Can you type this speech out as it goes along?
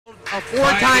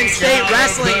four-time state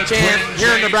wrestling champ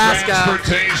here in Nebraska.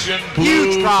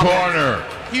 Huge problem.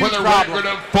 Huge with a problem. record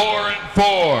of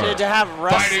 4-4. Dude, to have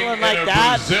wrestling fighting like in a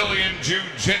that. Brazilian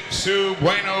Jiu-Jitsu,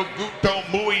 Bueno Guto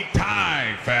Muay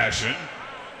Thai fashion.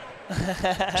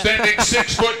 Standing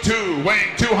 6'2",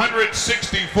 weighing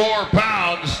 264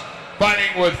 pounds,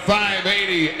 fighting with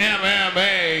 580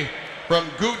 MMA from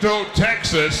Guto,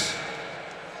 Texas.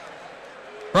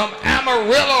 From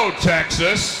Amarillo,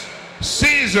 Texas,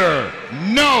 Cesar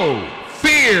No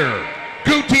Fear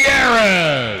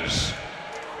Gutierrez.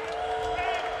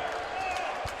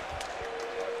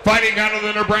 Fighting out of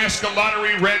the Nebraska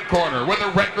Lottery red corner with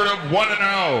a record of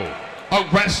 1-0. A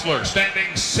wrestler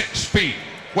standing 6 feet,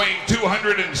 weighing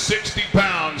 260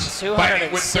 pounds,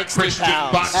 fighting with the Christian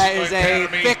Boxing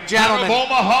Academy out of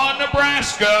Omaha,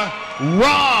 Nebraska,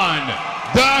 Ron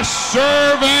the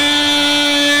Servant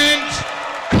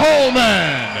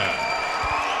Coleman.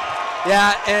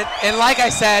 Yeah, and like I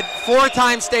said,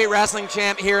 four-time state wrestling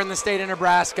champ here in the state of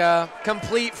Nebraska.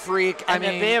 Complete freak. And to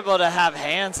be able to have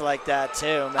hands like that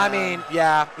too, man. I mean,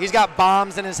 yeah, he's got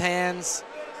bombs in his hands.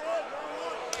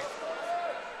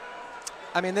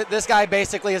 I mean, this guy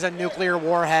basically is a nuclear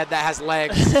warhead that has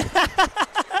legs.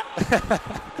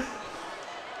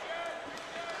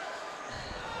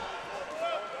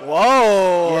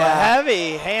 Whoa, yeah.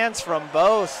 Heavy hands from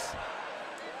both.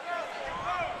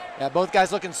 Yeah, both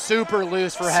guys looking super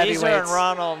loose for heavyweights. Cesar and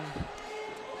Ronald.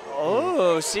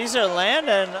 Oh, Cesar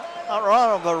landing. Not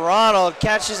Ronald, but Ronald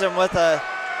catches him with a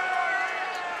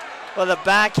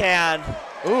backhand.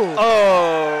 Ooh.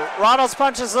 Oh, Ronald's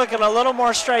punch is looking a little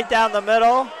more straight down the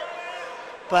middle.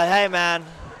 But hey, man.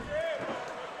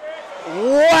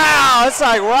 Wow, it's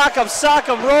like Rock'em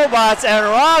Sock'em Robots, and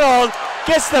Ronald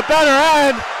gets the better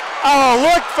end. Oh,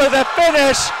 look for the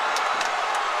finish.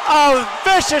 Oh,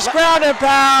 vicious ground and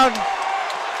pound.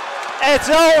 It's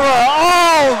over.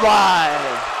 Oh, my.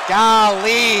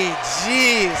 Golly,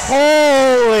 jeez.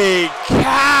 Holy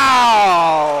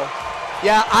cow.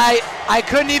 Yeah, I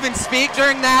couldn't even speak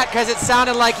during that because it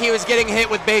sounded like he was getting hit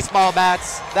with baseball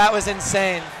bats. That was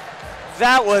insane.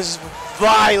 That was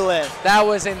violent. That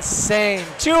was insane.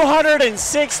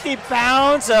 260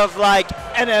 pounds of like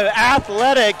an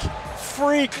athletic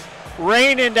freak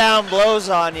raining down blows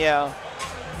on you.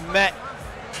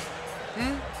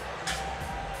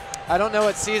 I don't know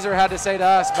what Cesar had to say to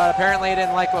us, but apparently he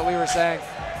didn't like what we were saying.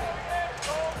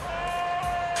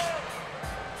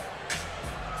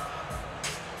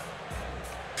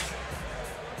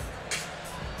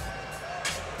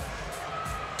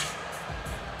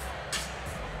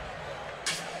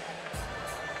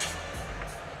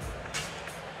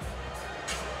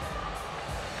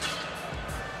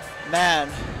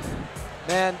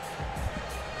 Man.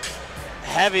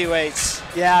 Heavyweights.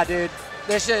 Yeah, dude.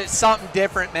 This is something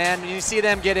different, man. When you see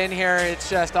them get in here, it's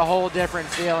just a whole different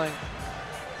feeling.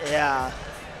 Yeah.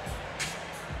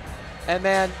 And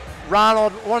man,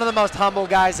 Ronald, one of the most humble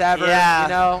guys ever. Yeah. You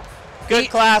know, good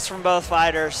class from both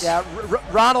fighters. Yeah.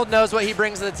 Ronald knows what he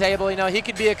brings to the table. You know, he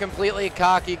could be a completely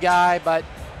cocky guy, but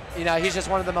you know, he's just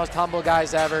one of the most humble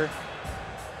guys ever.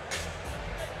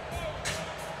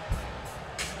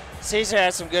 Cesar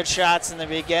had some good shots in the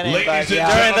beginning, Ladies but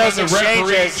and during those the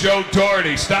referee exchanges, Joe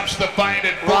Doherty stops the fight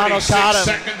at 46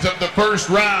 seconds of the first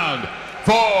round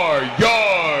for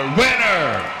your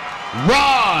winner,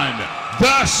 Ron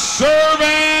the Servant